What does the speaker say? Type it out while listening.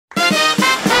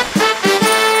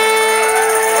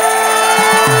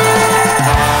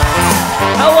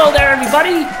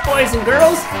boys and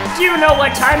girls, do you know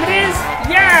what time it is?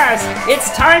 Yes,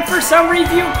 it's time for some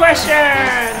review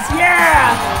questions.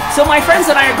 Yeah. So my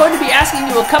friends and I are going to be asking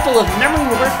you a couple of memory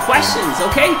work questions,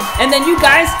 okay? And then you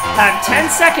guys have 10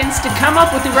 seconds to come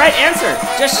up with the right answer.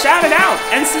 Just shout it out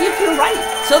and see if you're right.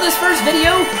 So this first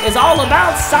video is all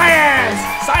about science.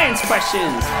 Science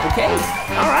questions, okay?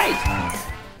 All right.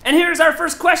 And here's our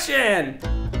first question.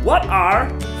 What are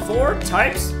 4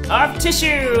 types of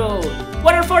tissue?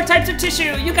 What are 4 types of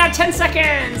tissue? You got 10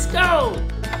 seconds, go!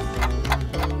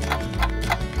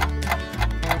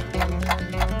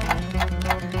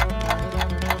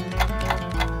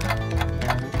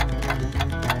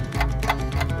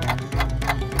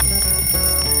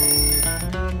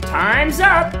 Time's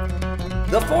up!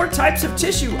 The 4 types of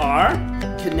tissue are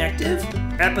connective,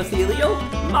 epithelial,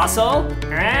 muscle,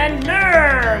 and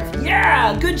nerve.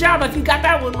 Yeah, good job if you got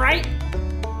that one right.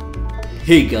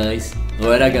 Hey guys,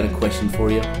 alright, I got a question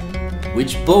for you.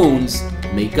 Which bones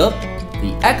make up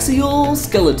the axial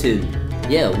skeleton?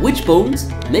 Yeah, which bones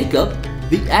make up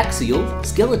the axial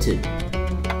skeleton?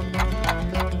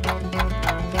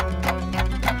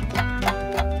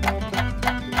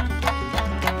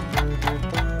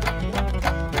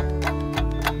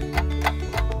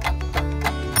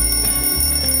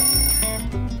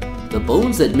 The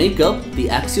bones that make up the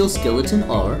axial skeleton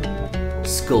are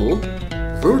skull,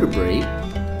 vertebrae,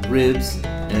 ribs,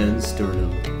 and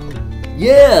sternum.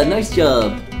 Yeah, nice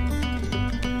job!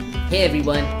 Hey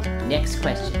everyone, next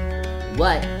question.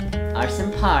 What are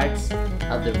some parts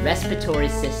of the respiratory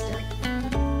system?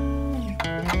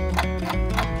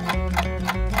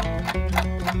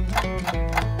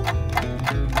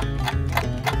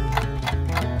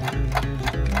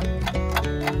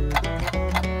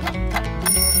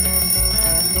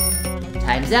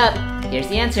 Time's up! Here's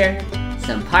the answer.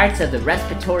 Some parts of the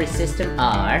respiratory system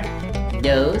are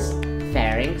nose,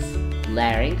 pharynx,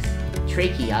 larynx,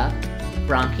 trachea,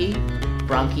 bronchi,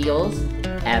 bronchioles,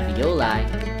 alveoli,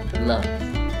 lungs.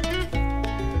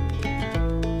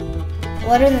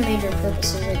 What are the major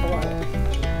purposes of water?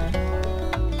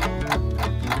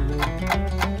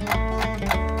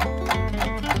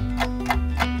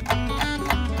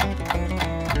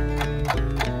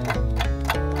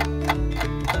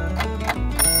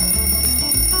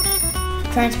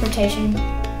 Transportation,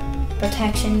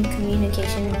 protection,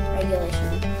 communication,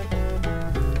 regulation.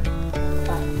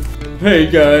 Bye. Hey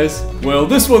guys, well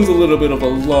this one's a little bit of a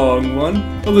long one,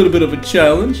 a little bit of a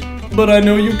challenge, but I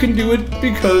know you can do it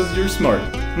because you're smart.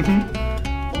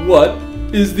 What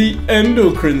is the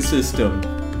endocrine system?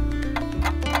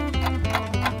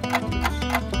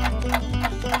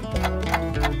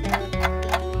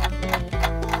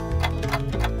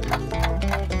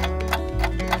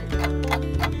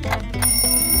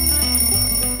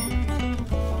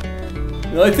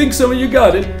 I think some of you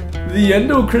got it. The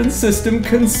endocrine system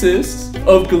consists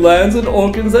of glands and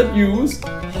organs that use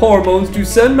hormones to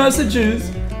send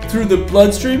messages through the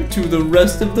bloodstream to the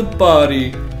rest of the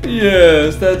body.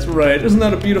 Yes, that's right. Isn't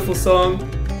that a beautiful song?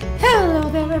 Hello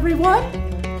there, everyone.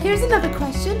 Here's another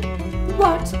question.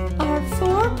 What are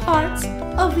 4 parts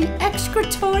of the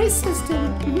excretory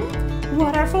system?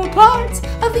 What are 4 parts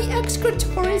of the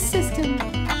excretory system?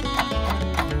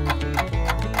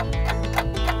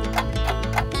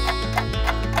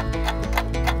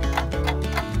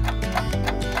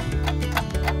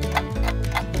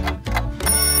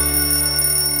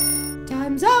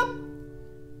 Time's up!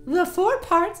 The 4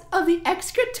 parts of the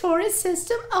excretory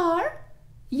system are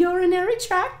urinary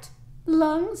tract,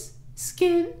 lungs,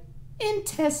 skin,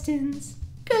 intestines.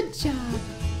 Good job!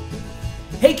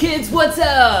 Hey kids, what's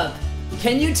up?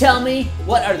 Can you tell me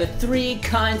what are the 3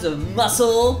 kinds of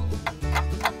muscle?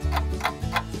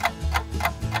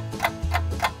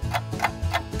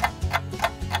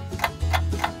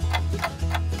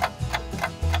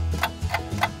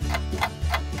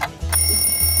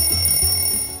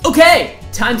 Okay,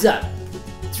 time's up.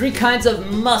 3 kinds of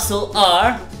muscle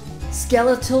are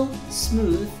skeletal,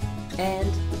 smooth, and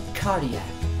cardiac.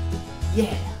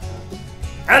 Yeah.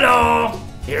 Hello,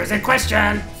 here's a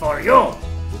question for you.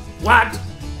 What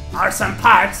are some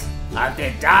parts of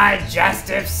the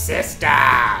digestive system?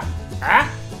 Huh?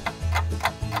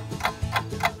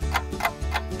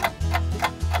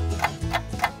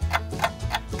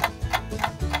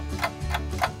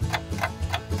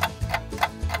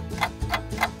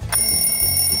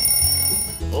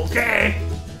 Okay,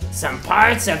 some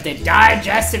parts of the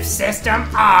digestive system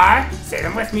are, say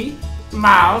them with me,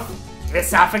 mouth,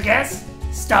 esophagus,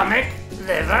 stomach,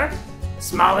 liver,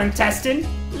 small intestine,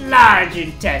 large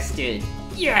intestine.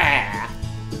 Yeah!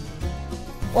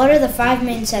 What are the 5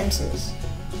 main senses?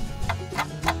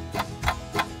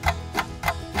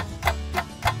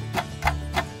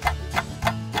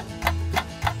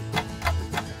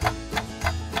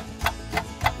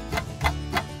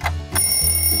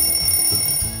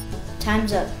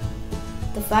 Time's up.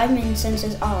 The 5 main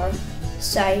senses are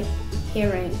sight,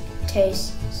 hearing,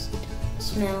 taste,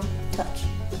 smell, touch.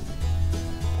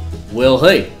 Well,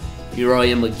 hey, here I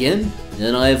am again,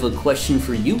 and I have a question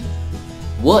for you.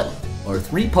 What are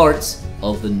 3 parts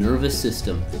of the nervous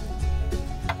system?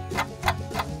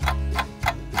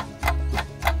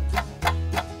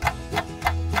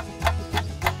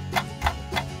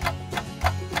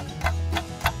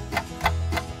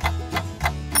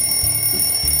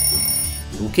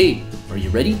 Okay, are you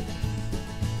ready?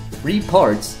 3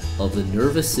 parts of the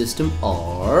nervous system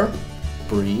are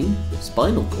brain,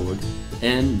 spinal cord,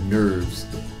 and nerves.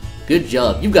 Good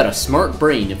job, you've got a smart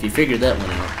brain if you figured that one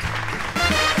out.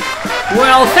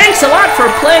 Well, thanks a lot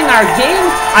for playing our game.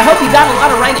 I hope you got a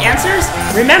lot of right answers.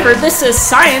 Remember, this is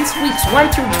Science Weeks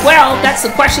 1 through 12. That's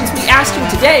the questions we asked you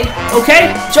today.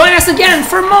 Okay, join us again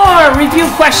for more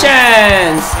review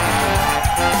questions.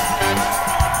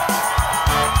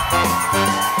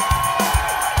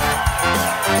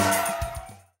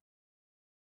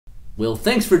 Well,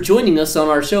 thanks for joining us on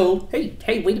our show. Hey,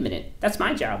 wait a minute. That's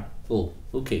my job. Oh,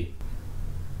 okay.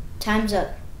 Time's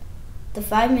up. The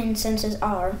 5 main senses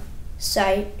are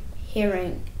sight,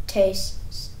 hearing, taste,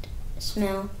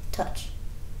 smell, touch.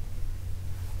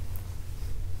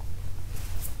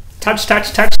 Touch,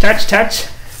 touch, touch, touch, touch.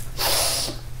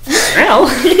 Smell?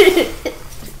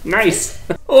 Nice.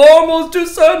 Almost to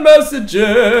send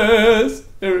messages.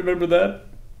 Hey, remember that?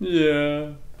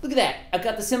 Yeah. Look at that. I've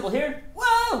got the symbol here.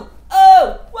 Whoa!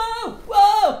 Oh! Whoa!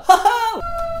 Whoa! Ho ho!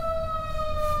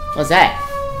 What's that?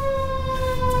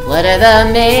 What are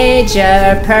the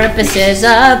major purposes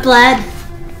of blood?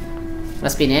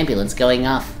 Must be an ambulance going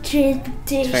off.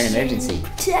 Transportation. For an emergency.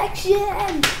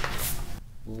 Protection.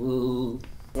 Ooh.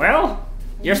 Well,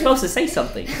 you're supposed to say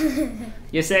something.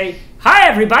 You say, "Hi,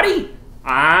 everybody.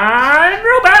 I'm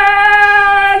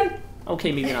Ruben."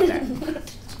 Okay, maybe not that.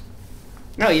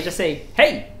 No, you just say,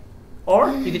 "Hey,"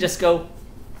 or you could just go,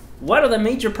 "What are the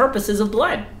major purposes of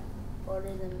blood?" What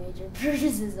are the major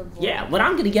purposes of blood? Yeah, well,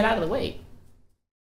 I'm gonna get out of the way.